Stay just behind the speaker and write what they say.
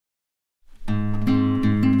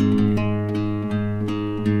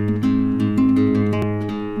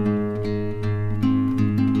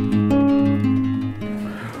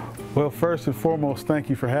First and foremost, thank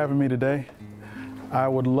you for having me today. I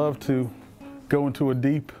would love to go into a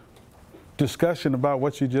deep discussion about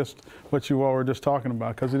what you all were just talking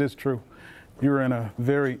about, because it is true. You're in a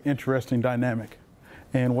very interesting dynamic,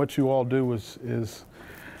 and what you all do is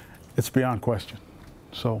it's beyond question.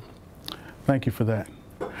 So thank you for that.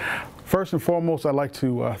 First and foremost, I'd like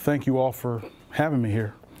to thank you all for having me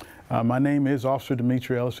here. My name is Officer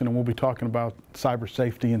Ellison, and we'll be talking about cyber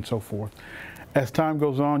safety and so forth. As time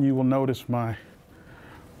goes on, you will notice my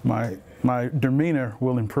demeanor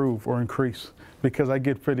will improve or increase, because I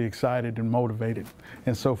get pretty excited and motivated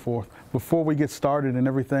and so forth. Before we get started and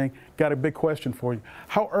everything, got a big question for you.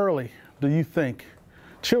 How early do you think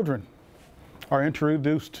children are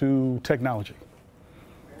introduced to technology?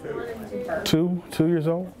 2 years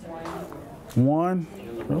old? 1?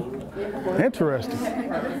 Interesting.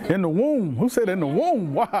 In the womb. Who said in the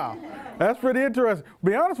womb? Wow. That's pretty interesting. To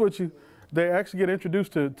be honest with you, they actually get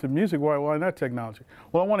introduced to music. Why not technology?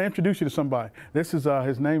 Well, I want to introduce you to somebody. This is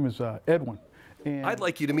his name is Edwin. And I'd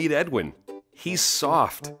like you to meet Edwin. He's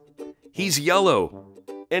soft, he's yellow,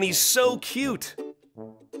 and he's so cute.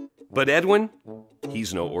 But Edwin,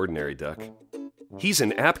 he's no ordinary duck. He's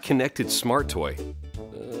an app-connected smart toy,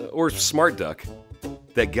 or smart duck,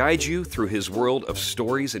 that guides you through his world of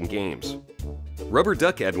stories and games. Rubber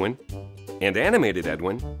Duck Edwin and Animated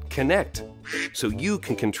Edwin connect, so you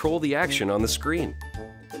can control the action on the screen.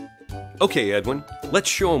 Okay, Edwin, let's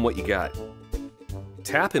show him what you got.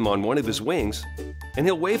 Tap him on one of his wings, and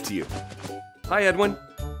he'll wave to you. Hi, Edwin.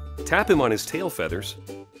 Tap him on his tail feathers,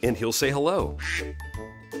 and he'll say hello.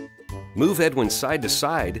 Move Edwin side to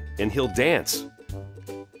side, and he'll dance.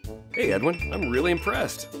 Hey, Edwin, I'm really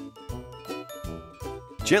impressed.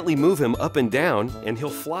 Gently move him up and down, and he'll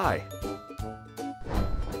fly.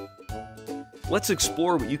 Let's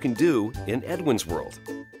explore what you can do in Edwin's world.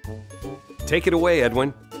 Take it away,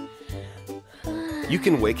 Edwin. You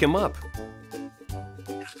can wake him up.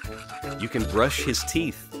 You can brush his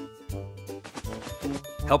teeth.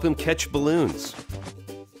 Help him catch balloons.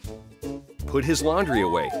 Put his laundry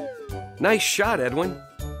away. Nice shot, Edwin.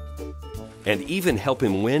 And even help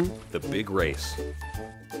him win the big race.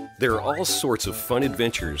 There are all sorts of fun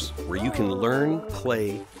adventures where you can learn,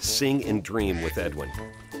 play, sing, and dream with Edwin.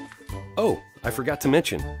 Oh, I forgot to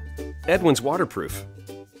mention, Edwin's waterproof.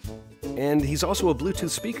 And he's also a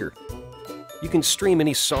Bluetooth speaker. You can stream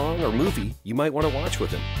any song or movie you might want to watch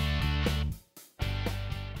with him.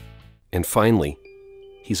 And finally,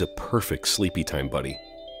 he's a perfect sleepy time buddy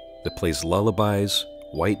that plays lullabies,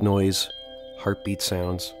 white noise, heartbeat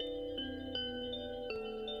sounds,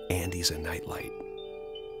 and he's a nightlight.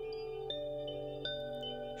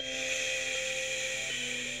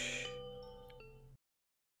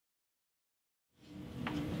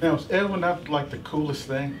 Now, is Edwin not like the coolest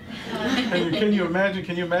thing? Can you imagine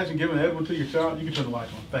giving Edwin to your child? You can turn the light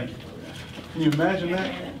on. Thank you. Can you imagine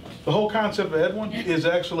that? The whole concept of Edwin is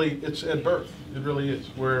actually, it's at birth. It really is.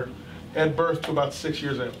 We're at birth to about 6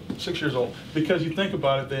 years old. Because you think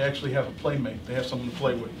about it, they actually have a playmate. They have someone to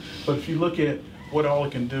play with. But if you look at what all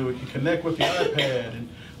it can do, it can connect with the iPad and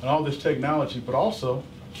all this technology, but also,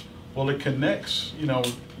 well, it connects,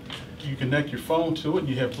 you connect your phone to it, and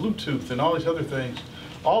you have Bluetooth and all these other things.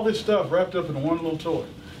 All this stuff wrapped up in one little toy.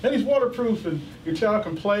 And he's waterproof, and your child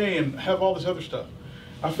can play and have all this other stuff.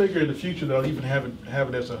 I figure in the future they'll even have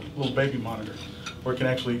it as a little baby monitor, where it can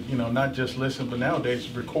actually, not just listen, but nowadays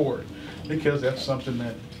record, because that's something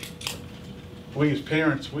that we as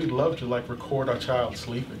parents, we'd love to record our child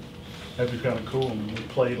sleeping. That'd be kind of cool, and we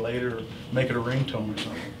play it later, or make it a ringtone or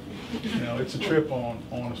something. It's a trip on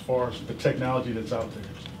as far as the technology that's out there.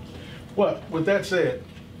 Well, with that said,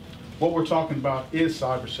 what we're talking about is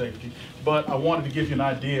cyber safety, but I wanted to give you an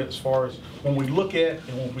idea as far as when we look at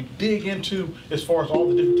and when we dig into as far as all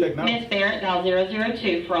the different technology. Miss Barrett, dial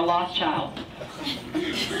 002 for a lost child.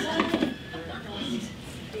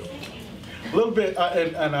 A little bit,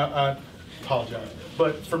 and I apologize,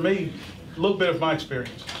 but for me, a little bit of my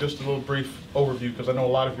experience, just a little brief overview, because I know a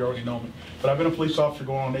lot of you already know me. But I've been a police officer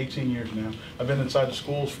going on 18 years now. I've been inside the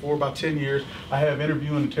schools for about 10 years. I have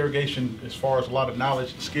interview and interrogation as far as a lot of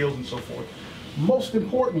knowledge, skills, and so forth. Most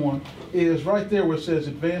important one is right there where it says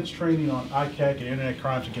Advanced Training on ICAC and Internet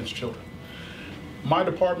Crimes Against Children. My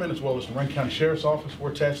department, as well as the Rankin County Sheriff's Office,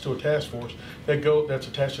 we're attached to a task force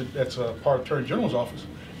that's a part of Attorney General's office.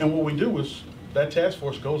 And what we do is that task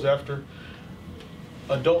force goes after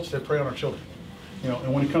adults that prey on our children.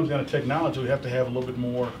 And when it comes down to technology, we have to have a little bit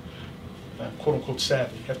more quote unquote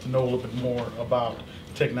savvy. You have to know a little bit more about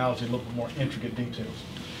technology, a little bit more intricate details.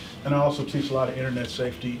 And I also teach a lot of internet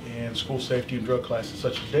safety and school safety and drug classes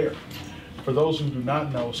such as DARE. For those who do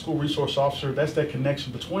not know, a school resource officer, that's that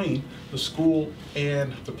connection between the school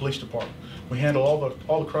and the police department. We handle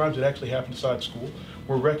all the crimes that actually happen inside the school.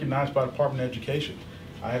 We're recognized by the Department of Education.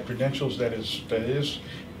 I have credentials that is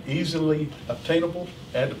easily obtainable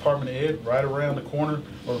at Department of Ed, right around the corner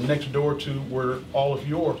or next door to where all of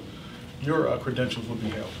your credentials will be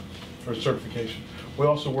held for certification. We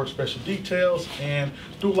also work special details and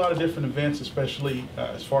do a lot of different events, especially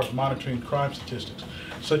as far as monitoring crime statistics,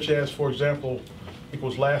 such as, for example, I think it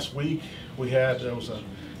was last week, there was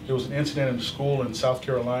an incident in the school in South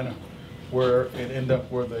Carolina where it ended up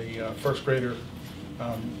where the first grader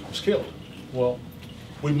was killed. Well,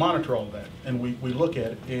 we monitor all of that, and we look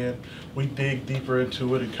at it, and we dig deeper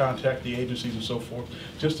into it and contact the agencies and so forth,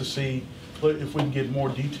 just to see if we can get more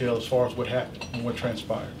detail as far as what happened and what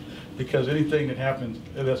transpired. Because anything that happens,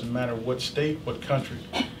 it doesn't matter what state, what country,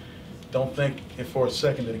 don't think for a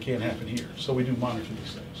second that it can't happen here. So we do monitor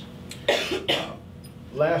these things.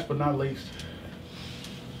 Last but not least,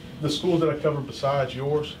 the schools that I cover besides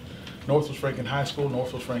yours: Northwest Rankin High School,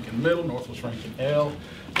 Northwest Rankin Middle, Northwest Rankin L,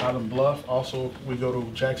 Island Bluff. Also, we go to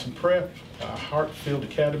Jackson Prep, Hartfield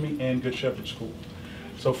Academy, and Good Shepherd School.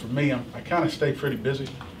 So for me, I kind of stay pretty busy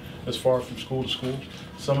as far from school to school.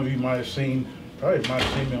 Some of you might have seen me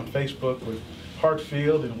on Facebook with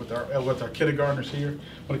Hartfield and with our kindergartners here.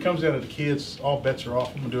 When it comes down to the kids, all bets are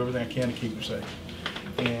off. I'm gonna do everything I can to keep them safe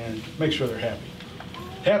and make sure they're happy.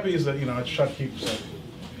 Happy is that, I just try to keep them safe.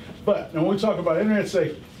 But now when we talk about internet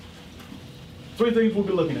safety, 3 things we'll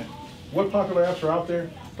be looking at: what popular apps are out there,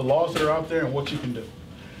 the laws that are out there, and what you can do.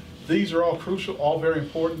 These are all crucial, all very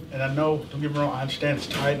important, and I know, don't get me wrong, I understand it's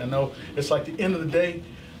tight, and I know it's like the end of the day.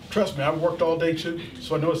 Trust me, I've worked all day too,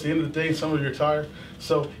 so I know it's the end of the day and some of you are tired.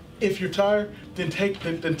 So if you're tired, then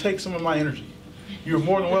take some of my energy. You're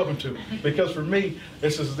more than welcome to, because for me,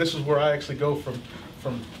 this is where I actually go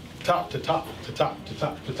from top to top to top to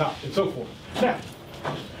top to top and so forth. Now,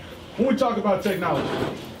 when we talk about technology,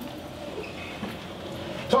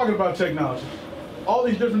 all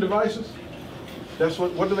these different devices, that's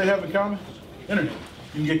what do they have in common? Internet.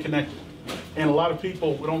 You can get connected. And a lot of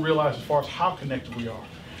people, we don't realize as far as how connected we are.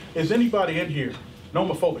 Is anybody in here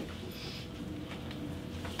nomophobic?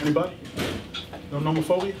 Anybody? No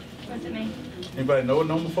nomophobia? What's it mean? Anybody know what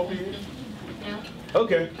nomophobia is? No.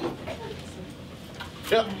 Okay.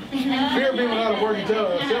 Yeah. Fear of being without a working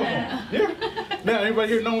cell phone. Yeah. Now,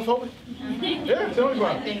 anybody here nomophobia? Yeah, tell me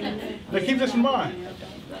about it. Now, keep this in mind.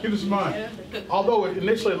 Keep this in mind. Although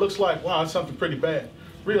initially it looks like, wow, that's something pretty bad.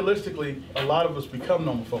 Realistically, a lot of us become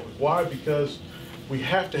nomophobic. Why? Because we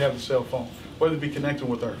have to have the cell phone, whether it be connecting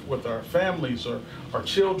with our families or our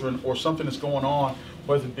children, or something that's going on,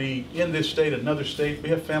 whether it be in this state, another state. We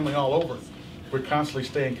have family all over. We're constantly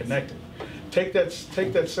staying connected. Take that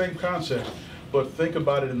same concept, but think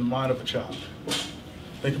about it in the mind of a child.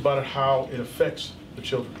 Think about it, how it affects the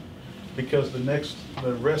children. Because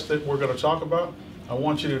the rest that we're going to talk about, I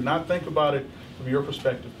want you to not think about it from your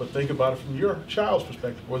perspective, but think about it from your child's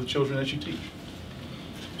perspective, or the children that you teach.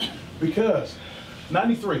 Because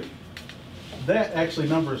 93, that actually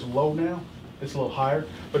number is low now. It's a little higher,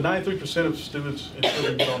 but 93% of students and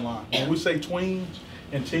children get online. When we say tweens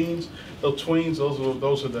and teens, those tweens,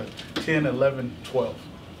 those are the 10, 11, 12.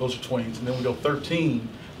 Those are tweens. And then we go 13,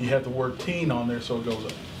 you have the word teen on there, so it goes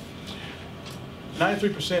up.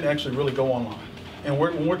 93% actually really go online. And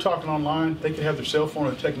when we're talking online, they can have their cell phone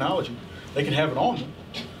or technology. They can have it on them,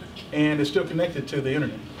 and it's still connected to the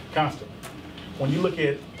internet constantly. When you look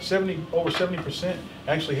at over 70%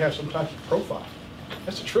 actually have some type of profile.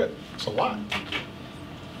 That's a trip. It's a lot.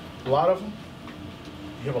 A lot of them.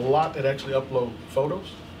 You have a lot that actually upload photos.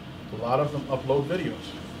 A lot of them upload videos.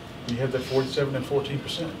 You have that 47 and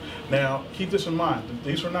 14%. Now, keep this in mind.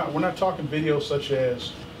 We're not talking videos such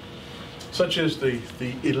as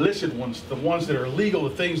the illicit ones, the ones that are illegal,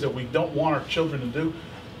 the things that we don't want our children to do.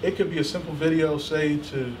 It could be a simple video, say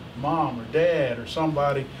to mom or dad or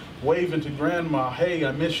somebody, waving to grandma, hey,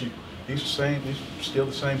 I miss you. These are still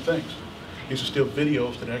the same things. These are still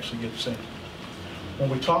videos that actually get sent. When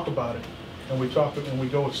we talk about it, and we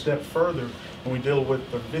go a step further, and we deal with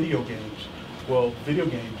the video games, well, video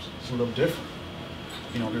games is a little different.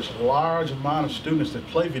 There's a large amount of students that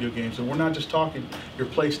play video games, and we're not just talking your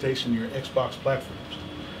PlayStation, your Xbox platforms.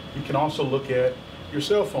 You can also look at your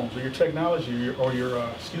cell phones, or your technology, or your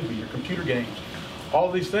computer games. All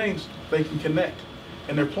of these things, they can connect,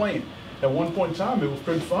 and they're playing. At one point in time, it was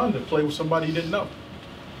pretty fun to play with somebody you didn't know.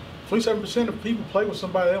 27% of people play with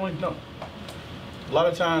somebody they don't even know. A lot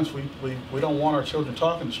of times, we don't want our children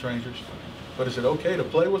talking to strangers, but is it okay to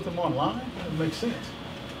play with them online? It makes sense.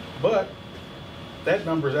 But that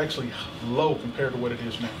number is actually low compared to what it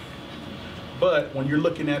is now. But when you're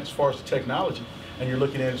looking at as far as the technology, and you're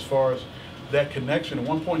looking at as far as that connection, at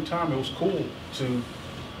one point in time, it was cool to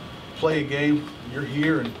play a game. You're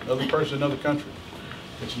here, and other person in another country.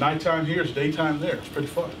 It's nighttime here, it's daytime there. It's pretty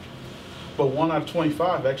fun. But 1 out of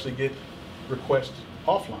 25 actually get requests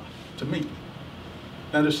offline to meet.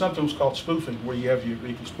 Now there's something that's called spoofing, where you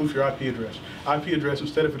can spoof your IP address. IP address,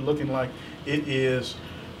 instead of it looking like it is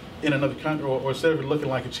in another country, or instead of it looking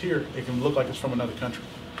like it's here, it can look like it's from another country.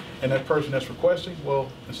 And that person that's requesting, well,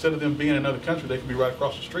 instead of them being in another country, they can be right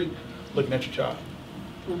across the street looking at your child.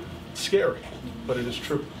 It's scary, but it is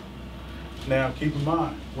true. Now keep in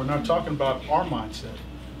mind, we're not talking about our mindset,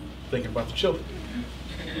 thinking about the children.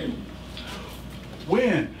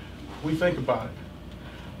 When we think about it,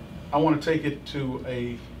 I want to take it to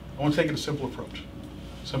a simple approach.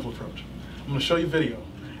 Simple approach. I'm going to show you a video,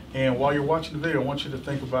 and while you're watching the video, I want you to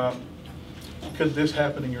think about, could this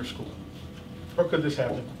happen in your school? Or could this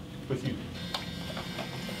happen with you?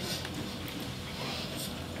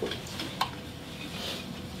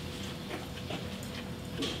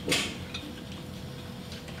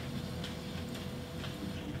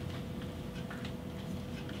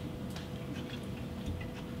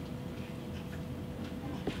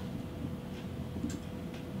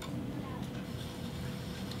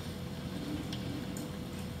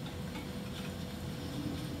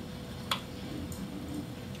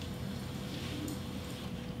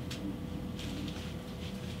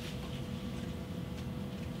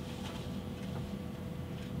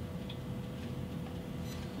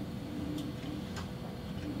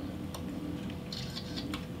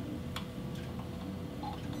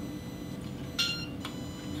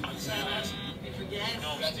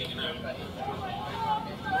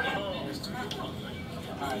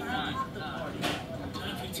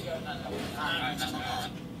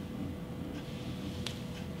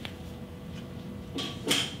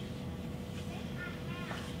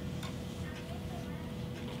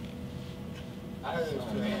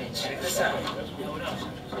 Check this out.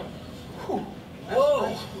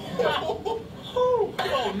 Whoa!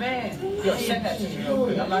 Oh man! Yo, send that to me.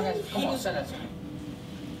 I'm not gonna. Come on, send that to me.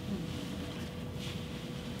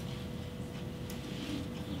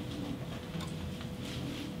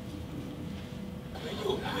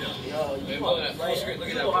 Look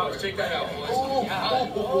at that, boys. Check that out, boys.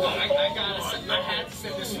 I gotta send. I had to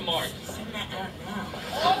send this to Mark.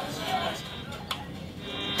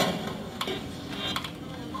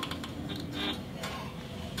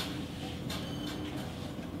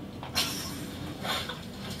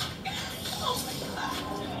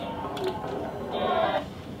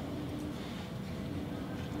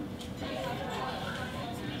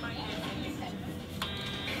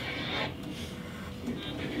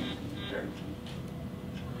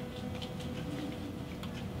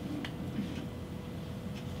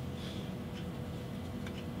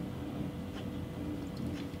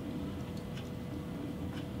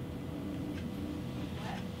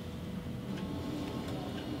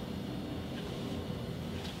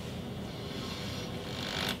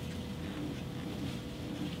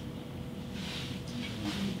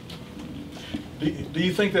 Do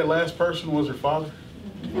you think that last person was her father?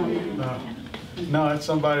 No. No, that's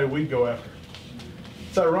somebody we'd go after.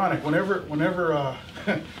 It's ironic. Whenever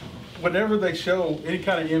they show any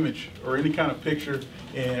kind of image or any kind of picture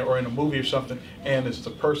or in a movie or something, and it's the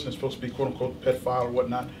person that's supposed to be quote unquote pedophile or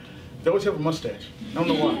whatnot, they always have a mustache. I don't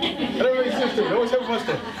know why. That doesn't make sense to me. They always have a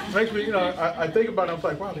mustache. It makes me, I think about it, I'm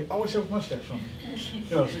like, wow, they always have a mustache on me.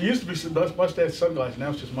 So it used to be mustache sunglasses, now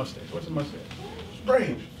it's just mustache. What's a mustache?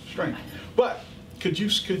 Strange. But could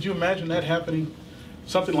you imagine that happening,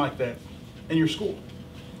 something like that, in your school?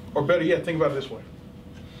 Or better yet, think about it this way.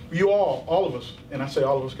 You all of us, and I say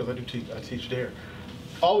all of us because I teach there,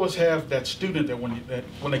 all of us have that student that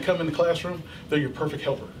when they come in the classroom, they're your perfect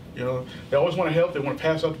helper. They always want to help, they want to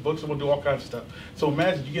pass out the books, they want to do all kinds of stuff. So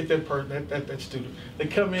imagine you get that student, they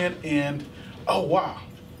come in and, oh wow,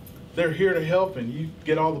 they're here to help, and you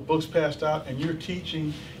get all the books passed out, and you are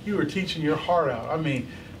teaching your heart out. I mean,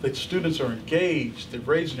 the students are engaged, they're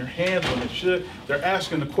raising their hands when they should, they're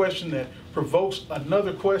asking a question that provokes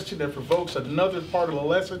another question, that provokes another part of the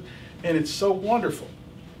lesson, and it's so wonderful.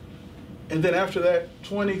 And then after that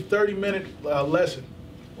 20-30 minute lesson,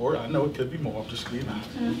 or I know it could be more, I'm just being honest,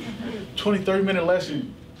 20-30 minute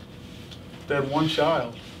lesson, that one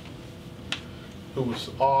child who was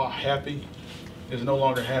all happy is no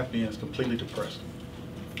longer happy and is completely depressed.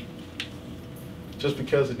 Just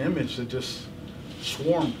because an image that just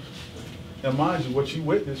swarmed. Now mind you, what you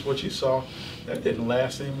witnessed, what you saw, that didn't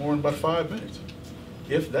last any more than about 5 minutes,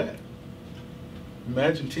 if that.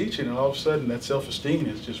 Imagine teaching and all of a sudden that self-esteem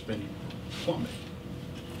has just been plummeted,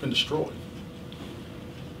 been destroyed.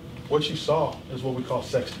 What she saw is what we call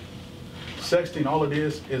sexting. Sexting, all it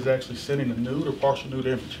is actually sending a nude or partial nude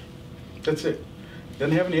image. That's it.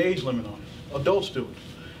 Doesn't have any age limit on it. Adults do it.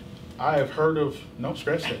 I have heard of, no,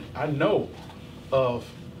 scratch that. I know of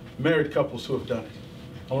married couples who have done it.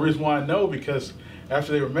 The only reason why I know, because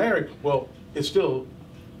after they were married, well, it still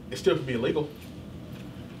can be illegal.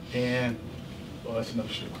 And, well, that's another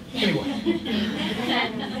story.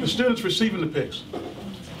 Anyway, the students receiving the pics,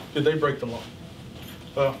 did they break the law?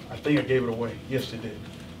 Well, I think I gave it away. Yes, they did.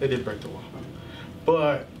 They did break the law.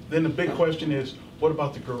 But then the big question is, what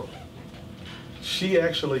about the girl? She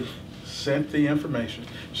actually sent the information.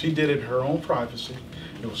 She did it in her own privacy.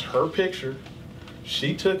 It was her picture.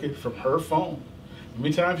 She took it from her phone. How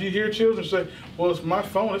many times you hear children say, well, it's my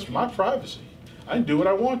phone, it's my privacy. I can do what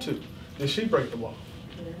I want to. Did she break the law?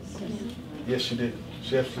 Yes, she did.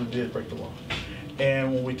 She absolutely did break the law.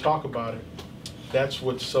 And when we talk about it, that's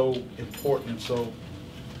what's so important and so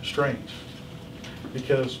strange.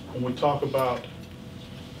 Because when we talk about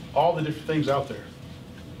all the different things out there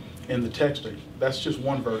in the texting, that's just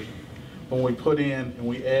one version. When we put in and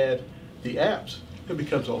we add the apps, it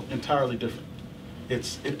becomes entirely different.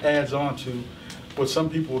 It adds on to what some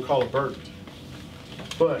people would call a burden.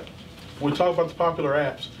 But when we talk about the popular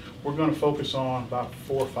apps, we're going to focus on about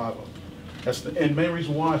 4 or 5 of them. And the main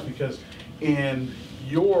reason why is because in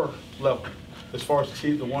your level, as far as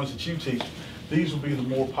the ones that you teach, these will be the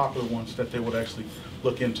more popular ones that they would actually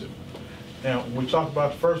look into. Now, when we talk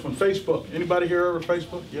about the first one, Facebook. Anybody here over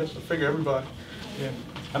Facebook? Yes, I figure everybody. Yeah.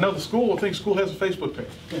 I know the school, I think school has a Facebook page.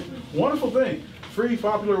 Yeah. Wonderful thing. Free,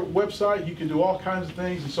 popular website. You can do all kinds of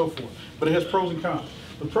things and so forth. But it has pros and cons.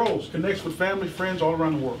 The pros, connects with family, friends all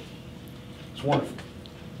around the world. It's wonderful.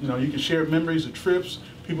 You know, you can share memories of trips.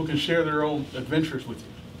 People can share their own adventures with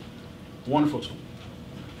you. Wonderful tool.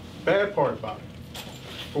 Bad part about it.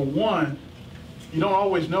 For one, you don't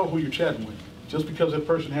always know who you're chatting with. Just because that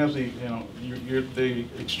person has they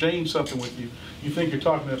exchange something with you, you think you're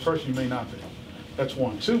talking to that person, you may not be. That's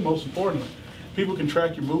one. Two, most importantly, people can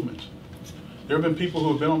track your movements. There have been people who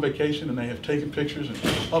have been on vacation and they have taken pictures and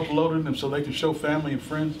uploaded them so they can show family and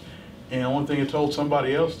friends. And the only thing they told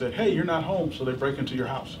somebody else that, hey, you're not home, so they break into your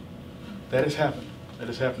house. That has happened. That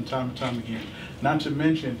has happened time and time again. Not to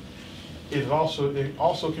mention, it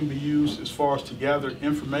also can be used as far as to gather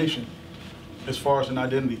information as far as an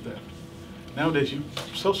identity theft. Nowadays,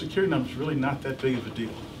 Social Security number is really not that big of a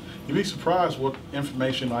deal. You'd be surprised what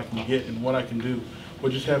information I can get and what I can do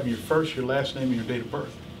with just having your first, your last name, and your date of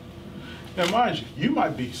birth. Now, mind you, you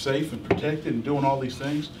might be safe and protected and doing all these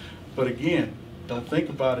things, but again, don't think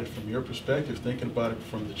about it from your perspective, thinking about it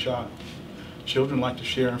from the child. Children like to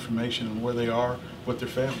share information on where they are with their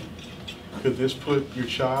family. Could this put your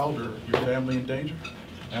child or your family in danger?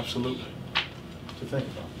 Absolutely. To think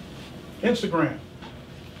about. Instagram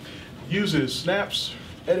uses snaps,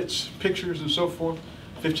 edits pictures and so forth,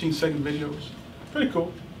 15-second videos. Pretty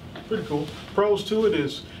cool, pretty cool. Pros to it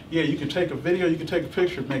is, yeah, you can take a video, you can take a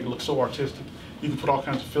picture, make it look so artistic. You can put all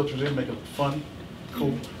kinds of filters in, make it look funny,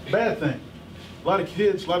 cool. Bad thing, a lot of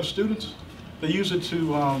kids, a lot of students, they use it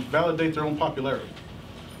to validate their own popularity.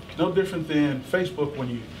 No different than Facebook when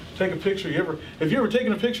you take a picture. Have you ever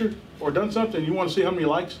taken a picture or done something and you want to see how many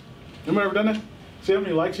likes? Anybody ever done that? See how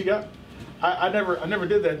many likes you got? I never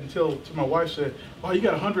did that until my wife said, "Wow, you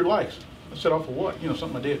got 100 likes." I said, "Off of what?" You know,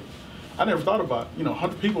 something I did. I never thought about,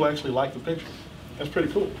 100 people actually liked the picture. That's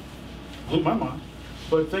pretty cool. Blew my mind.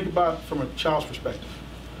 But think about it from a child's perspective.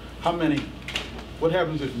 What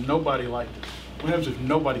happens if nobody liked it? What happens if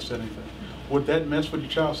nobody said anything? Would that mess with your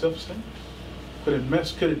child's self-esteem? Could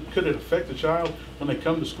it affect the child when they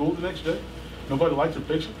come to school the next day? Nobody liked their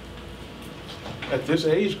picture? At this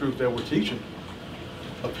age group that we're teaching,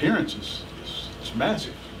 appearance is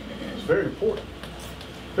massive. It's very important.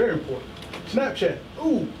 Very important. Snapchat.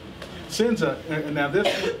 Ooh. Now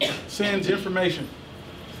this sends information.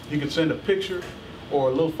 You can send a picture or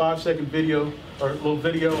a little 5-second video or a little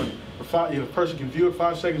video, and a person can view it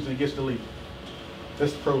 5 seconds and it gets deleted.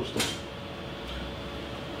 That's the pro stuff.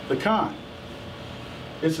 The con.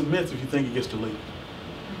 It's a myth if you think it gets deleted.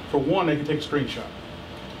 For one, they can take a screenshot.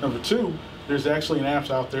 Number two, there's actually an app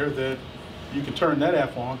out there that you can turn that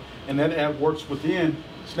app on, and that app works within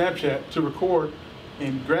Snapchat to record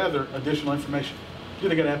and gather additional information. Then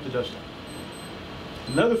they got an app that does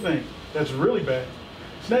that. Another thing that's really bad,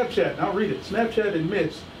 Snapchat, and I'll read it. Snapchat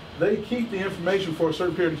admits they keep the information for a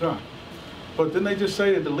certain period of time. But then they just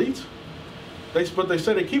say it deletes. But they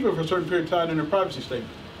say they keep it for a certain period of time in their privacy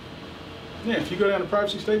statement. Yeah, if you go down to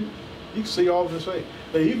privacy statement, you can see all of this.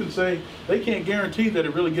 They even say they can't guarantee that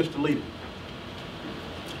it really gets deleted.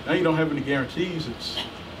 Now you don't have any guarantees. It's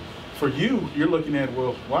For you, you're looking at,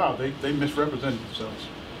 well, wow, they misrepresented themselves,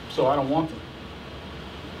 so I don't want them.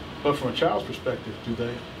 But from a child's perspective, do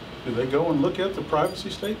they go and look at the privacy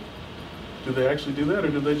statement? Do they actually do that, or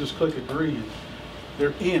do they just click agree and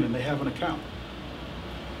they're in and they have an account?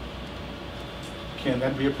 Can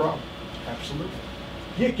that be a problem? Absolutely.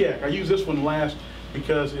 Yik yak, I use this one last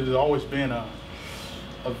because it has always been a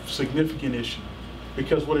significant issue.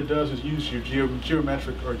 Because what it does is use your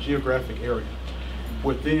geometric or geographic area.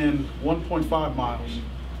 Within 1.5 miles,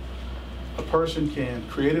 a person can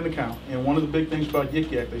create an account, and one of the big things about Yik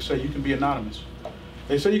Yak, they say you can be anonymous.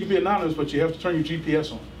 They say you can be anonymous, but you have to turn your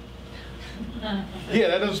GPS on. Yeah,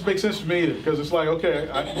 that doesn't make sense to me either, because it's like, okay,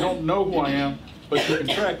 I don't know who I am, but you can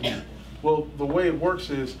track me. Well, the way it works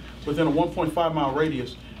is, within a 1.5-mile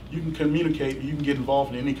radius, you can communicate, you can get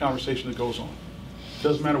involved in any conversation that goes on.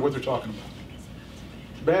 Doesn't matter what they're talking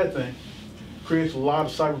about. Bad thing, creates a lot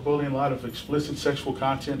of cyberbullying, a lot of explicit sexual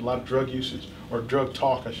content, a lot of drug usage, or drug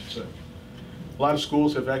talk, I should say. A lot of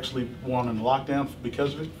schools have actually gone on lockdown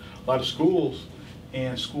because of it. A lot of schools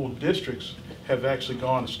and school districts have actually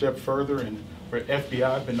gone a step further, and where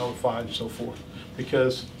FBI have been notified and so forth,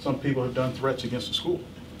 because some people have done threats against the school.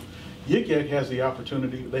 Yik Yak has the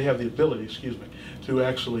opportunity, they have the ability, excuse me, to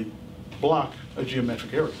actually block a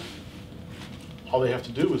geometric area. All they have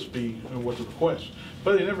to do is be what the request.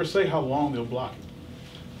 But they never say how long they'll block it.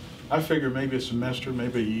 I figure maybe a semester,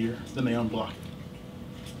 maybe a year, then they unblock it.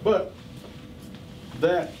 But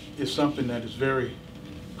that is something that is very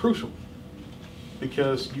crucial,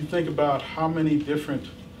 because you think about how many different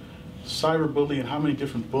cyberbullying, how many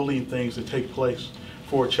different bullying things that take place.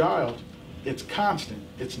 For a child, it's constant,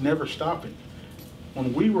 it's never stopping.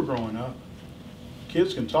 When we were growing up,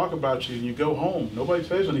 kids can talk about you and you go home, nobody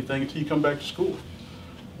says anything until you come back to school.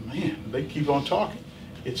 Man, they keep on talking.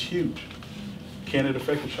 It's huge. Can it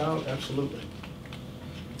affect a child? Absolutely.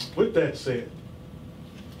 With that said,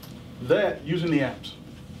 using the apps.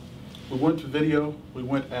 We went to video, we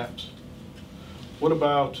went apps. What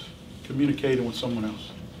about communicating with someone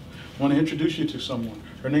else? I want to introduce you to someone.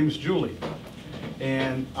 Her name is Julie,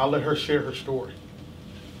 and I'll let her share her story.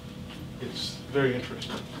 It's very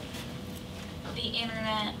interesting. The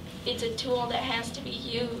internet, it's a tool that has to be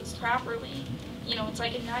used properly. You know, it's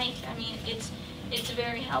like a knife. I mean, it's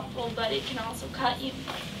very helpful, but it can also cut you.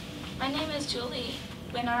 My name is Julie.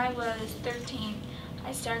 When I was 13,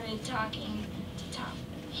 I started talking to Tom.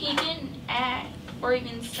 He didn't act or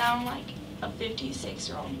even sound like a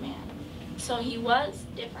 56-year-old man. So he was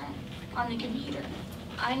different on the computer.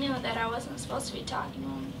 I knew that I wasn't supposed to be talking to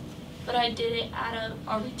him, but I did it out of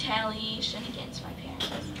a retaliation against my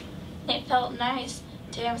parents. It felt nice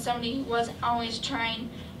to have somebody who wasn't always trying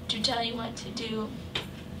to tell you what to do.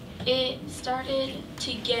 It started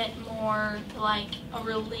to get more like a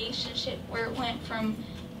relationship where it went from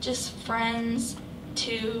just friends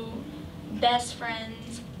to best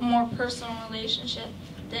friends, more personal relationship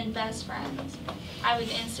than best friends. I would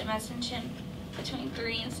instant message him between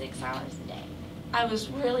 3 and 6 hours a day. I was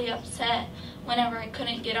really upset whenever I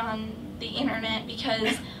couldn't get on the internet,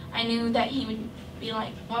 because I knew that he would be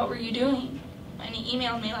like, what were you doing? And he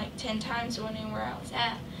emailed me like 10 times so I knew where I was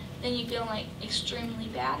at. Then you feel like extremely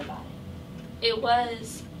bad about it. It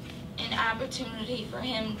was an opportunity for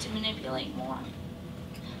him to manipulate more.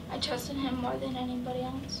 I trusted him more than anybody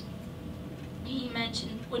else. He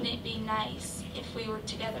mentioned, wouldn't it be nice if we were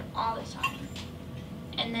together all the time?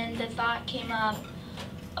 And then the thought came up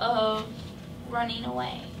of running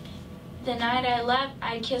away. The night I left,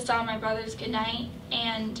 I kissed all my brothers goodnight,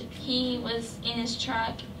 and he was in his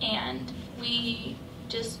truck, and we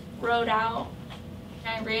just rode out.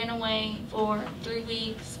 I ran away for 3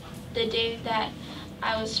 weeks. The day that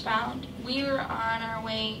I was found, we were on our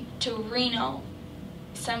way to Reno.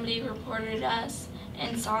 Somebody reported us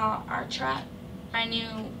and saw our truck. I knew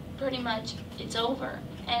pretty much it's over,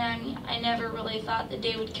 and I never really thought the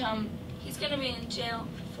day would come. He's gonna be in jail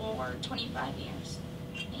for 25 years.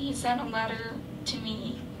 He sent a letter to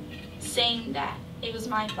me saying that it was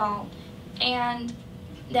my fault and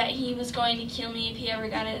that he was going to kill me if he ever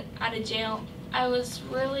got out of jail. I was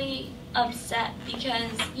really upset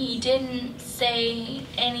because he didn't say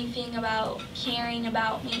anything about caring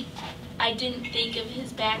about me. I didn't think of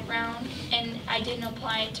his background, and I didn't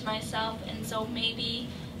apply it to myself, and so maybe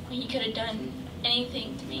he could have done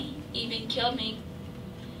anything to me, even killed me.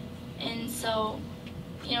 And so,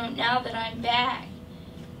 you know, now that I'm back,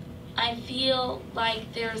 I feel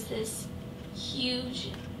like there's this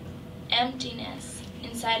huge emptiness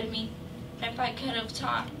inside of me. If I could have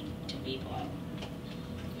talked to people,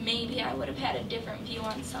 maybe I would have had a different view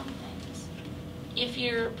on some things. If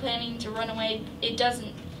you're planning to run away, it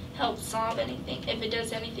doesn't help solve anything. If it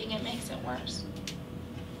does anything, it makes it worse.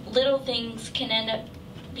 Little things can end up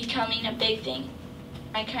becoming a big thing.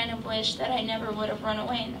 I kind of wish that I never would have run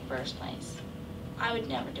away in the first place. I would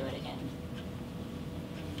never do it again.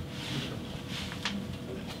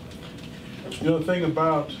 You know, the thing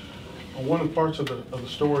about one of the parts of the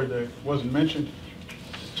story that wasn't mentioned,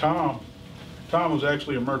 Tom was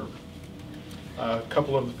actually a murderer. A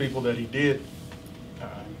couple of the people that he did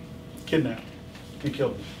kidnap, he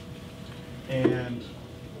killed them. And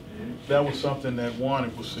that was something that, one,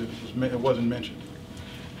 it wasn't mentioned.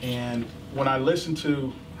 And when I listened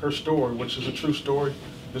to her story, which is a true story,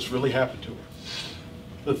 this really happened to her.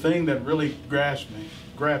 The thing that really grabbed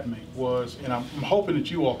me was, and I'm hoping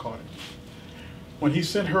that you all caught it, when he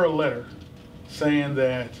sent her a letter saying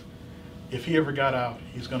that if he ever got out,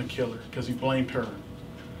 he's going to kill her because he blamed her.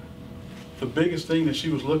 The biggest thing that she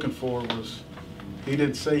was looking for was, he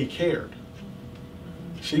didn't say he cared.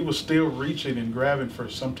 She was still reaching and grabbing for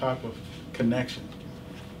some type of connection.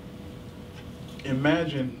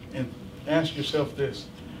 Imagine and ask yourself this,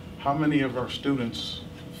 how many of our students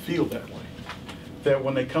feel that way? That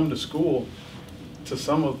when they come to school, to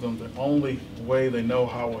some of them, the only way they know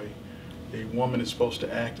how a woman is supposed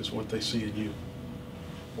to act is what they see in you,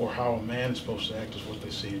 or how a man is supposed to act is what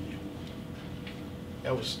they see in you.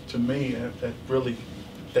 That was, to me,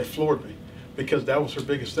 that floored me, because that was her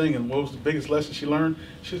biggest thing. And what was the biggest lesson she learned?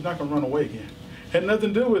 She's not going to run away again. Had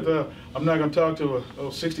nothing to do with, I'm not going to talk to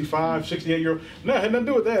a 65, 68-year-old. No, it had nothing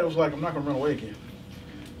to do with that. It was like, I'm not going to run away again.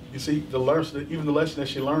 You see, even the lesson that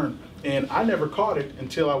she learned. And I never caught it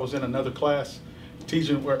until I was in another class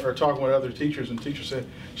teaching or talking with other teachers, and teachers said,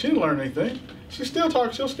 she didn't learn anything. She'll still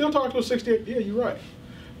talk to a 68. Yeah, you're right.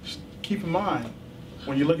 Just keep in mind,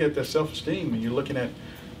 when you look at that self-esteem and you're looking at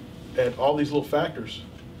all these little factors,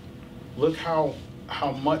 look how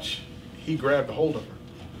much he grabbed a hold of her.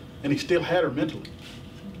 And he still had her mentally.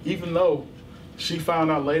 Even though she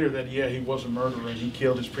found out later that, yeah, he was a murderer and he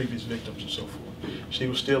killed his previous victims and so forth, she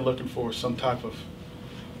was still looking for some type of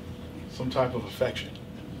affection.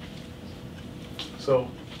 So,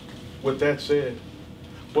 with that said,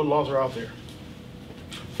 what laws are out there?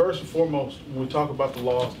 First and foremost, when we talk about the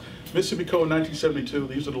laws, Mississippi Code 1972,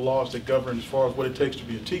 these are the laws that govern as far as what it takes to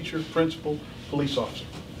be a teacher, principal, police officer.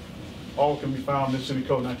 All can be found in Mississippi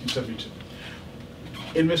Code 1972.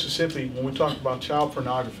 In Mississippi, when we talk about child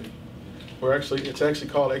pornography, it's actually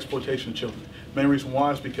called exploitation of children. The main reason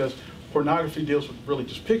why is because pornography deals with really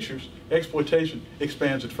just pictures. Exploitation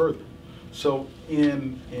expands it further. So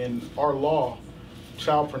in our law,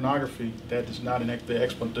 child pornography, that is not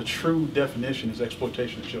the true definition is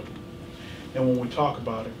exploitation of children. And when we talk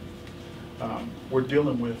about it, we're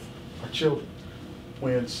dealing with our children.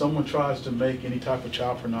 When someone tries to make any type of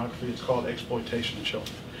child pornography, it's called exploitation of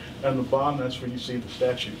children. And the bottom, that's where you see the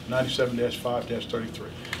statute, 97-5-33.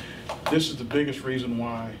 This is the biggest reason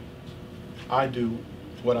why I do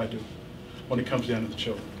what I do when it comes down to the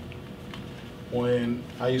children. When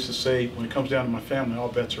I used to say, when it comes down to my family, all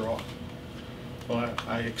bets are off. Well,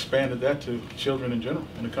 I expanded that to children in general.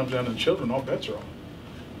 When it comes down to the children, all bets are off.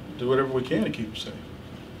 Do whatever we can to keep them safe.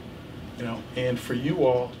 You know, and for you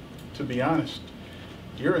all, to be honest,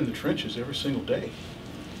 you're in the trenches every single day.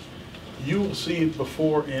 You will see it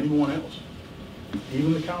before anyone else,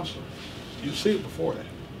 even the counselor. You'll see it before that.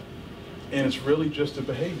 And it's really just the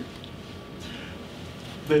behavior.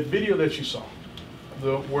 The video that you saw,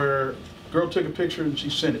 where a girl took a picture and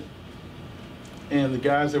she sent it, and the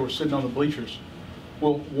guys that were sitting on the bleachers,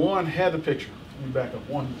 well, one had the picture. Let me back up.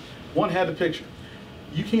 One had the picture.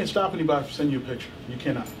 You can't stop anybody from sending you a picture. You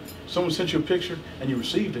cannot. Someone sent you a picture and you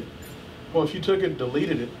received it. Well, if you took it and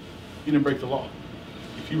deleted it, you didn't break the law.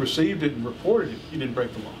 If you received it and reported it, you didn't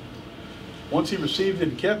break the law. Once he received it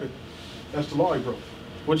and kept it, that's the law he broke,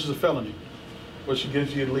 which is a felony, which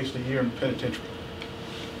gives you at least a year in the penitentiary.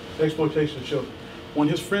 Exploitation of children. When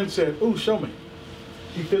his friend said, "Ooh, show me,"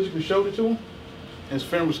 he physically showed it to him, and his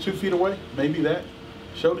friend was 2 feet away, maybe that,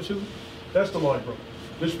 showed it to him, that's the law he broke.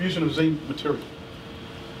 Distribution of obscene material,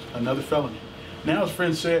 another felony. Now his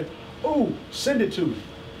friend said, "Ooh, send it to me."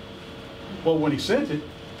 Well, when he sent it,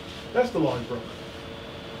 that's the law he broke.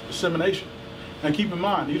 Dissemination. Now keep in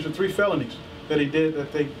mind, these are 3 felonies that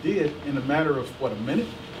they did in a matter of, what, a minute?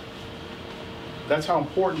 That's how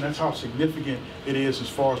important, that's how significant it is as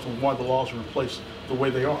far as why the laws are in place the way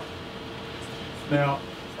they are. Now,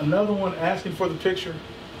 another one asking for the picture,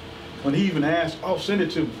 when he even asked, "Oh, send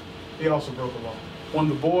it to me," he also broke the law. When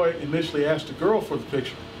the boy initially asked the girl for the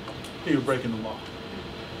picture, he was breaking the law.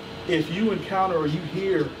 If you encounter or you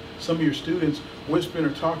hear some of your students whispering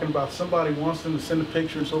or talking about somebody wants them to send a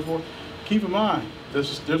picture and so forth, keep in mind,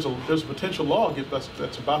 there's a potential law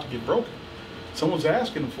that's about to get broken. Someone's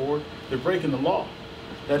asking them for it, they're breaking the law.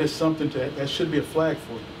 That is something that should be a flag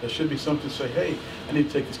for you. That should be something to say, hey, I need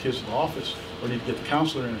to take these kids to the office, or I need to get the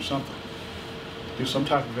counselor in or something. Do some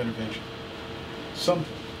type of intervention.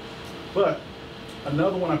 Something. But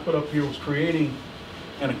another one I put up here was creating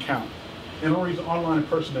an account. And only online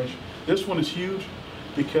impersonation. This one is huge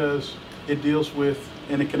because it deals with,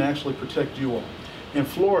 and it can actually protect you all. In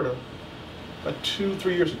Florida, about 2-3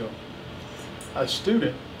 years ago, a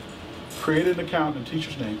student created an account in a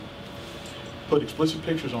teacher's name, put explicit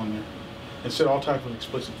pictures on there, and said all types of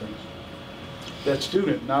explicit things. That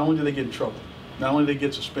student, not only did they get in trouble, not only did they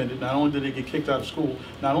get suspended, not only did they get kicked out of school,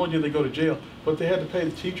 not only did they go to jail, but they had to pay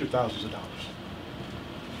the teacher thousands of dollars.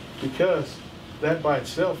 Because that by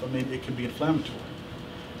itself, I mean, it can be inflammatory.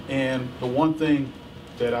 And the one thing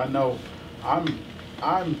that I know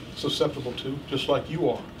I'm susceptible to, just like you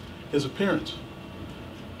are, is appearance.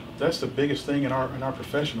 That's the biggest thing in our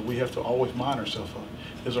profession that we have to always mind ourselves on,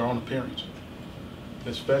 is our own appearance,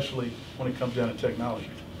 especially when it comes down to technology.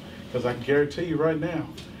 Because I can guarantee you right now,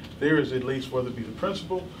 there is at least, whether it be the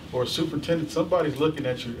principal or a superintendent, somebody's looking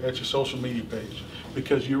at your social media page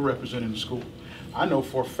because you're representing the school. I know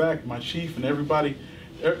for a fact my chief and everybody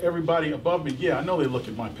above me, yeah, I know they look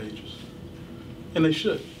at my pages, and they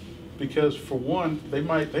should, because for one, they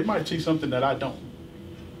might see something that I don't,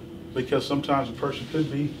 because sometimes a person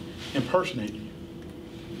could be impersonating you.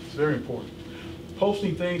 It's very important.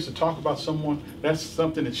 Posting things to talk about someone, that's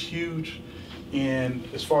something that's huge. And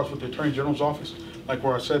as far as with the Attorney General's office, like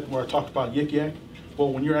where I talked about Yik Yak,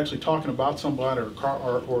 well, when you're actually talking about somebody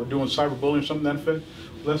or doing cyberbullying or something to that effect,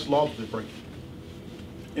 well, that's law that they're breaking.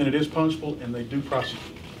 And it is punishable, and they do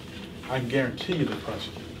prosecute. I can guarantee you they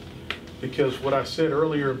prosecute. Because what I said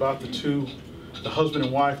earlier about the husband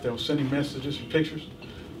and wife that were sending messages and pictures,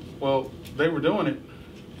 well, they were doing it,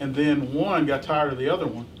 and then one got tired of the other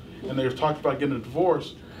one, and they were talking about getting a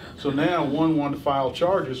divorce. So now one wanted to file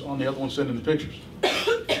charges on the other one sending the pictures.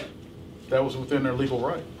 That was within their legal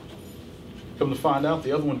right. Come to find out,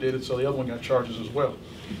 the other one did it, so the other one got charges as well.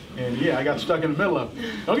 And yeah, I got stuck in the middle of it.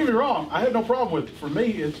 Don't get me wrong, I had no problem with it. For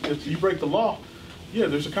me, it's you break the law, yeah,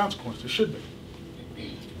 there's a consequence. There should be.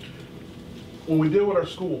 When we deal with our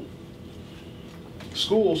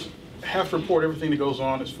schools have to report everything that goes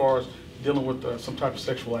on as far as dealing with some type of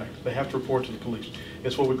sexual act. They have to report to the police.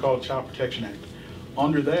 It's what we call a Child Protection Act.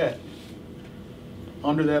 Under that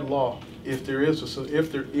law, if there is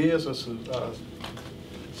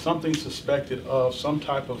something suspected of some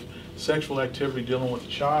type of sexual activity dealing with a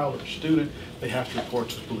child or a student, they have to report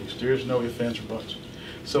to the police. There is no ifs, ands, or buts.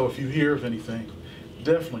 So if you hear of anything,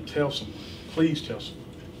 definitely tell someone. Please tell someone.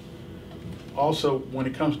 Also, when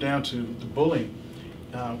it comes down to the bullying,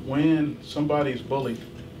 when somebody is bullied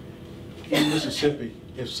in Mississippi,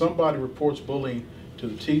 if somebody reports bullying to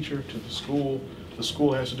the teacher, to the school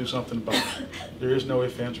has to do something about it. There is no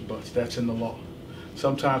ifs, ands, or buts. That's in the law.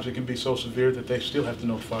 Sometimes it can be so severe that they still have to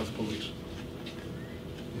notify the police.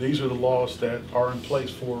 These are the laws that are in place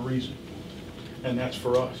for a reason, and that's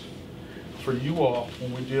for us. For you all,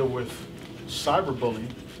 when we deal with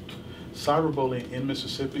cyberbullying in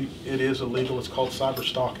Mississippi, it is illegal. It's called cyber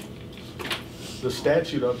stalking. The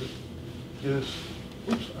statute of it is,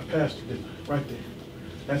 oops, I passed it, didn't I? Right there.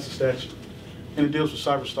 That's the statute. And it deals with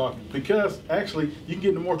cyber stalking. Because actually, you can get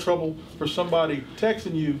into more trouble for somebody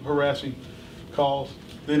texting you harassing calls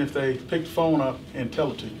than if they pick the phone up and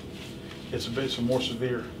tell it to you. It's a more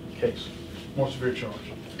severe case, more severe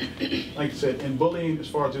charge. Like I said, in bullying, as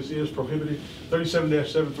far as this is prohibited,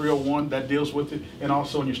 37-7301, that deals with it, and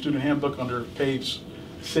also in your student handbook under page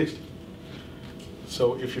 60.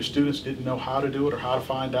 So if your students didn't know how to do it or how to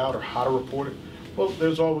find out or how to report it, well,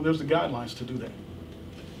 there's the guidelines to do that.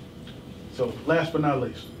 So last but not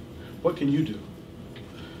least, what can you do?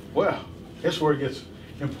 Well, that's where it gets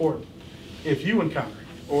important. If you encounter it,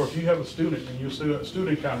 or if you have a student and your student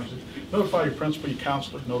encounters it, notify your principal, your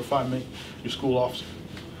counselor, notify me, your school officer.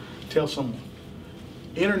 Tell someone.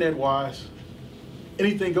 Internet-wise,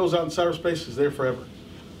 anything goes out in cyberspace is there forever.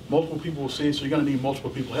 Multiple people will see it, so you're going to need multiple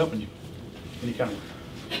people helping you. Any kind of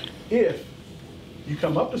way. If you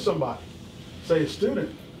come up to somebody, say a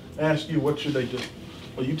student, ask you what should they do,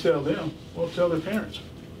 well, you tell them, well, tell their parents.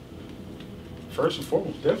 First and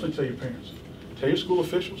foremost, definitely tell your parents. Tell your school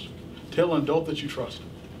officials. Tell an adult that you trust.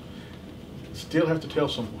 Still have to tell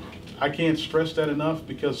someone. I can't stress that enough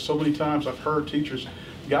because so many times I've heard teachers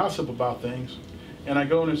gossip about things, and I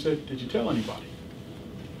go in and say, did you tell anybody?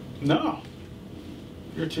 No.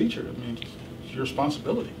 You're a teacher. I mean, it's your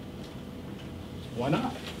responsibility. Why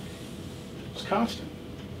not? It's constant.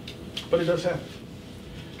 But it does happen.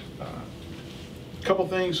 Couple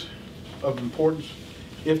things of importance.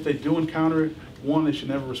 If they do encounter it, one, they should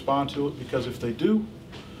never respond to it, because if they do,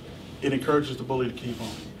 it encourages the bully to keep on.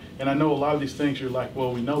 And I know a lot of these things you're like,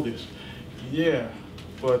 well, we know this. Yeah,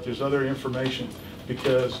 but there's other information,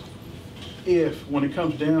 because when it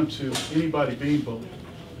comes down to anybody being bullied,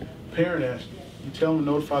 parent asks you tell them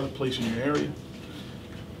to notify the police in your area.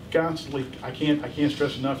 Constantly, I can't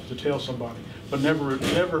stress enough to tell somebody, but never,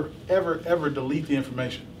 ever delete the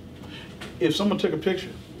information. If someone took a picture,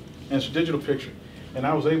 and it's a digital picture, and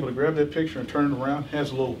I was able to grab that picture and turn it around, it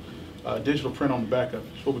has a little digital print on the back of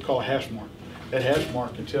it. It's what we call a hash mark. That hash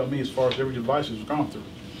mark can tell me as far as every device has gone through.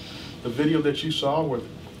 The video that you saw where the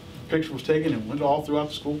picture was taken and went all throughout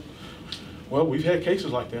the school, well, we've had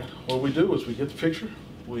cases like that. What we do is we get the picture,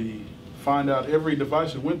 we find out every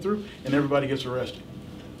device it went through, and everybody gets arrested.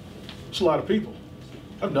 It's a lot of people.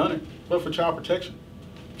 I've done it, but for child protection.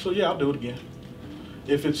 So yeah, I'll do it again.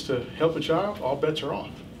 If it's to help a child, all bets are off.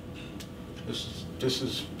 This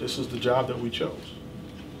is the job that we chose.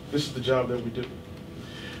 This is the job that we do.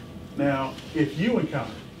 Now, if you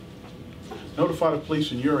encounter, notify the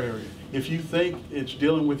police in your area. If you think it's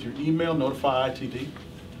dealing with your email, notify ITD.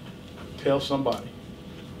 Tell somebody.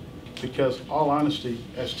 Because all honesty,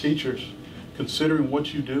 as teachers, considering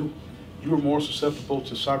what you do, you are more susceptible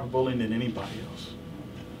to cyberbullying than anybody else.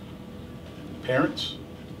 Parents,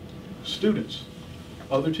 students,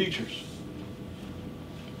 other teachers.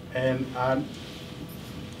 And don't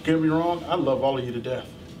get me wrong, I love all of you to death.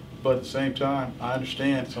 But at the same time, I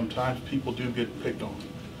understand sometimes people do get picked on,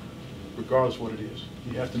 regardless of what it is.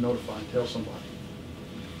 You have to notify and tell somebody.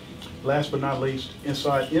 Last but not least,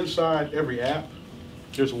 inside every app,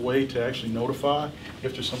 there's a way to actually notify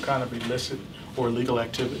if there's some kind of illicit or illegal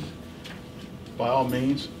activity. By all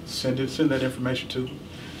means, send that information to them.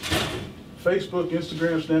 Facebook,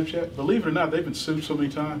 Instagram, Snapchat, believe it or not, they've been sued so many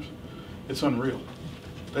times, it's unreal.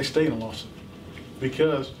 They stay in a lawsuit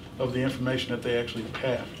because of the information that they actually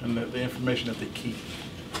have and the information that they keep.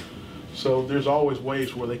 So there's always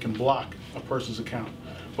ways where they can block a person's account.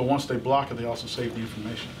 But once they block it, they also save the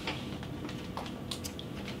information.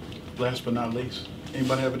 Last but not least,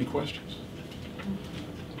 anybody have any questions?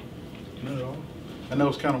 Not at all. I know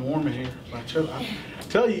it's kind of warm in here, but I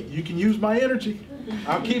tell you, you can use my energy.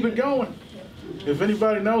 I'll keep it going. If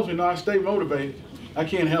anybody knows me, I stay motivated. I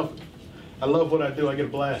can't help it. I love what I do. I get a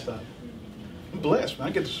blast out of it. I'm blessed, man.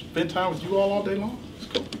 I get to spend time with you all day long. It's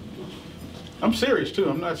cool. I'm serious, too.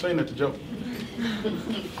 I'm not saying that to joke.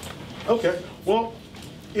 Okay, well,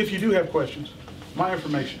 if you do have questions, my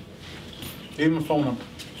information, even my phone number,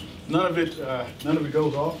 none of it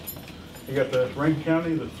goes off. You got the Rankin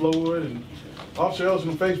County, the Flowood, and Officer Ellison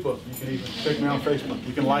on Facebook. You can even check me out on Facebook.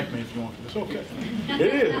 You can like me if you want to. It's okay. It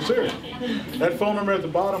is. It's serious. That phone number at the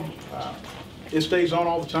bottom, it stays on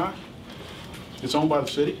all the time. It's owned by the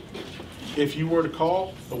city. If you were to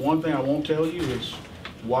call, the one thing I won't tell you is,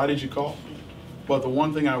 why did you call? But the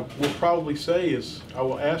one thing I will probably say is, I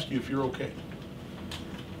will ask you if you're okay.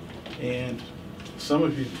 And some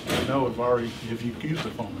of you I know have you've used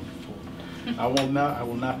the phone number before. I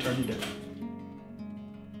will not turn you down.